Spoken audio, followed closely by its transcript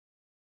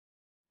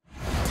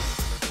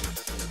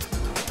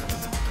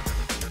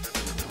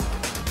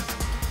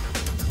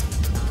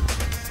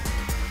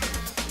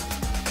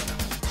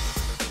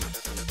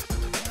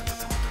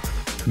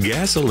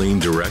Gasoline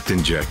direct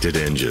injected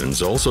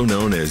engines, also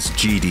known as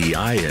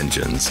GDI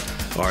engines,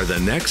 are the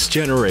next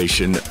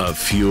generation of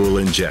fuel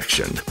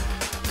injection.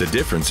 The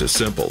difference is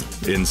simple.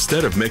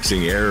 Instead of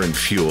mixing air and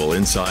fuel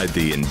inside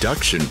the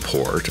induction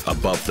port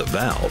above the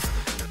valve,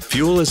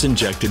 fuel is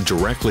injected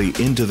directly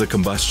into the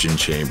combustion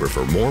chamber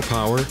for more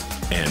power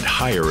and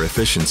higher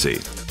efficiency.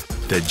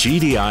 The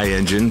GDI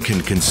engine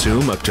can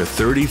consume up to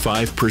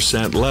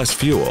 35% less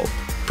fuel,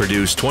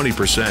 produce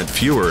 20%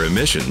 fewer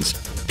emissions,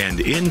 and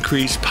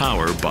increase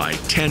power by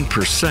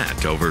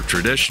 10% over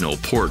traditional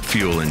port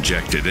fuel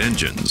injected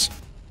engines.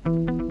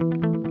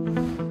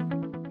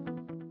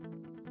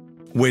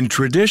 When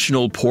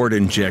traditional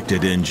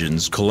port-injected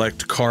engines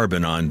collect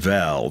carbon on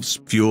valves,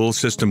 fuel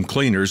system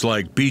cleaners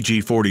like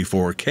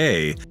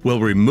BG44K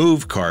will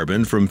remove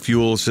carbon from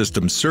fuel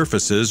system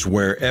surfaces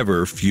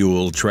wherever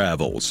fuel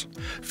travels.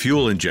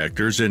 Fuel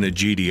injectors in a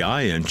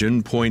GDI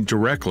engine point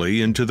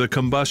directly into the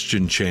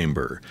combustion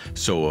chamber,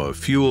 so a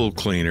fuel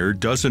cleaner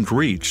doesn't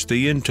reach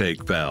the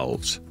intake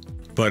valves.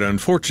 But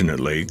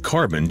unfortunately,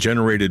 carbon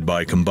generated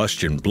by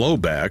combustion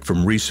blowback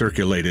from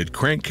recirculated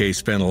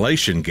crankcase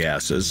ventilation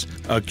gases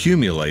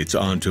accumulates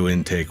onto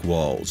intake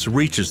walls,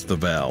 reaches the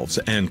valves,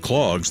 and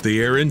clogs the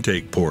air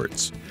intake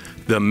ports.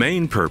 The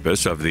main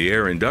purpose of the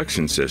air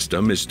induction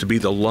system is to be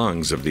the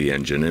lungs of the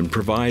engine and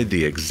provide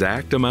the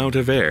exact amount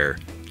of air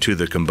to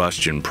the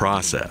combustion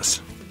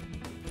process.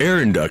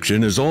 Air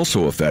induction is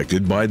also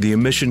affected by the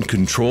emission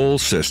control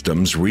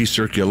system's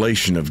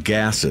recirculation of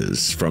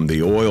gases from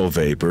the oil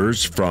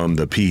vapors from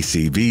the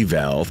PCV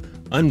valve,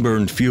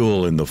 unburned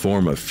fuel in the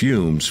form of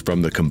fumes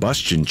from the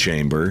combustion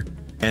chamber,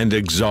 and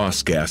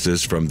exhaust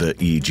gases from the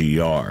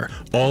EGR.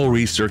 All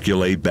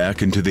recirculate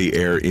back into the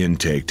air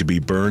intake to be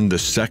burned the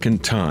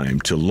second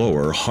time to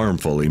lower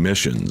harmful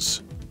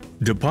emissions.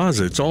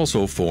 Deposits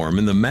also form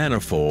in the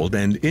manifold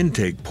and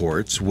intake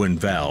ports when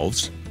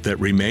valves, that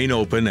remain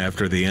open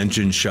after the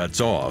engine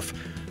shuts off,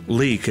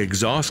 leak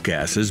exhaust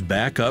gases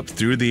back up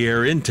through the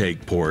air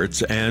intake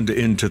ports and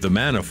into the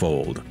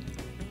manifold.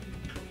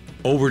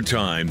 Over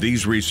time,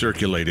 these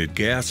recirculated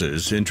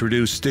gases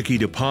introduce sticky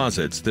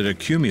deposits that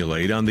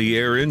accumulate on the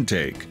air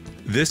intake.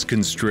 This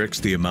constricts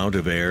the amount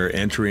of air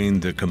entering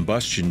the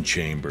combustion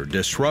chamber,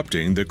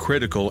 disrupting the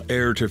critical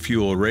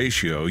air-to-fuel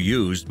ratio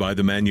used by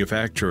the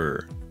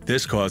manufacturer.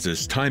 This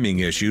causes timing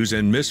issues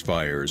and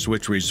misfires,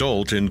 which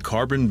result in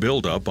carbon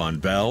buildup on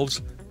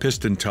valves,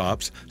 piston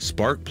tops,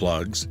 spark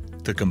plugs,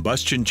 the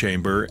combustion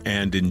chamber,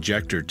 and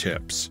injector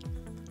tips.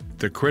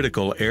 The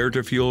critical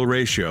air-to-fuel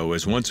ratio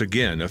is once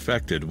again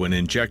affected when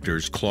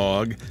injectors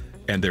clog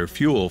and their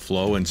fuel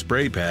flow and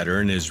spray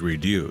pattern is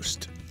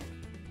reduced.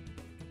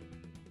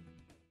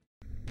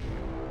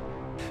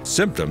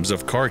 Symptoms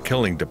of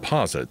car-killing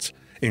deposits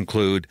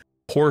include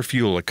poor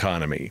fuel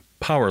economy,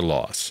 power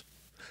loss,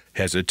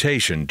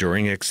 hesitation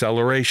during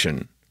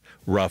acceleration,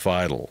 rough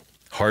idle,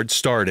 hard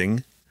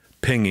starting,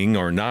 pinging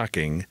or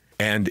knocking,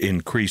 and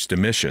increased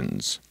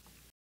emissions.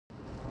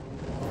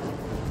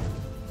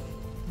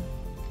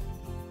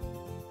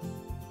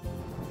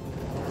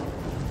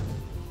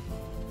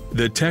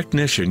 The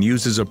technician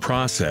uses a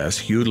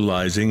process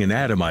utilizing an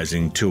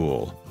atomizing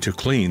tool to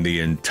clean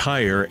the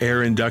entire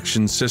air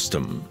induction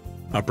system.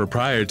 A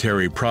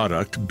proprietary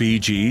product,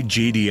 BG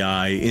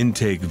GDI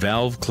Intake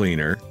Valve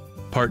Cleaner,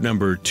 part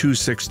number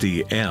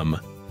 260M,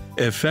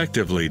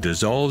 effectively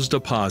dissolves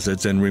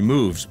deposits and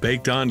removes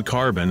baked-on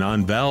carbon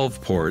on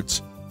valve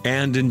ports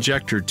and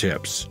injector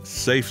tips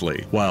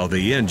safely while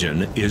the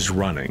engine is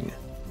running.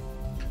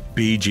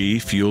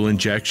 BG Fuel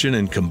Injection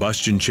and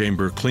Combustion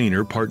Chamber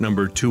Cleaner part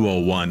number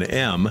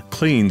 201M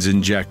cleans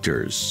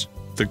injectors,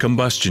 the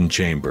combustion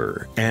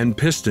chamber, and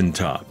piston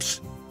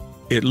tops.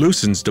 It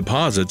loosens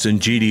deposits in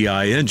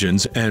GDI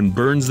engines and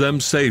burns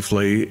them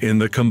safely in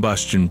the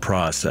combustion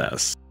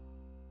process.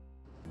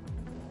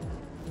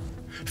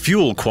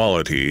 Fuel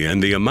quality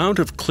and the amount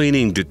of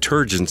cleaning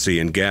detergency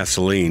in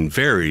gasoline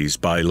varies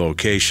by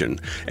location,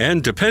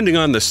 and depending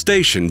on the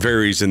station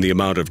varies in the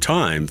amount of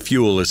time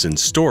fuel is in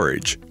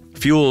storage.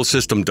 Fuel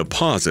system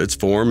deposits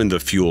form in the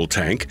fuel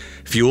tank,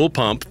 fuel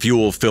pump,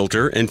 fuel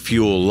filter, and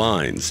fuel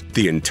lines,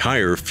 the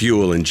entire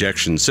fuel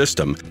injection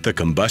system, the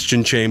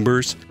combustion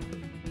chambers,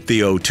 the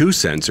O2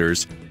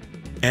 sensors,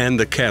 and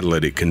the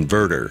catalytic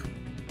converter.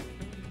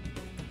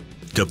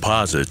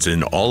 Deposits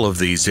in all of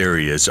these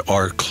areas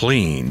are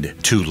cleaned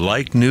to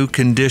like-new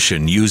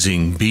condition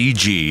using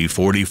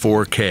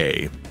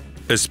BG44K.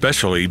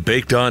 Especially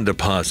baked-on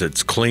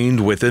deposits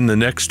cleaned within the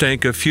next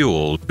tank of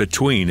fuel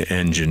between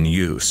engine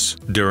use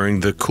during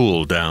the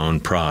cool-down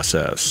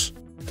process.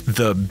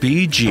 The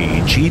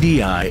BG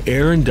GDI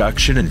air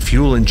induction and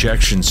fuel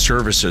injection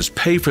services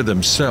pay for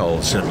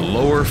themselves in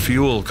lower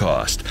fuel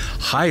cost,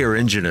 higher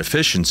engine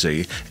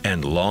efficiency,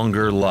 and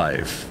longer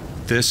life.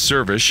 This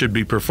service should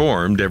be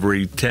performed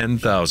every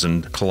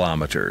 10,000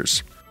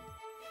 kilometers.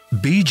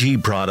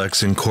 BG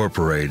Products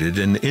Incorporated,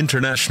 an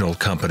international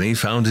company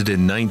founded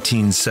in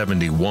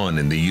 1971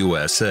 in the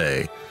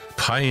USA,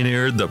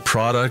 pioneered the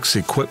products,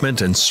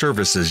 equipment, and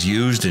services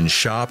used in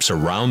shops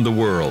around the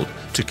world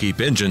to keep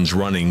engines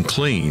running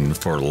clean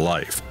for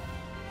life.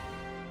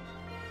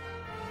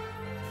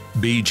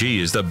 BG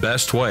is the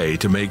best way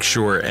to make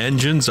sure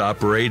engines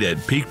operate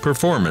at peak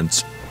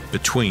performance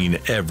between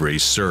every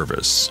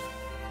service.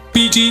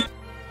 BG.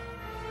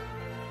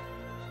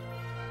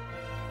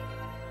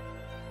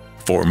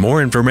 For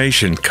more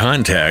information,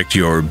 contact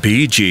your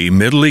BG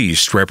Middle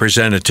East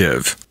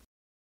representative.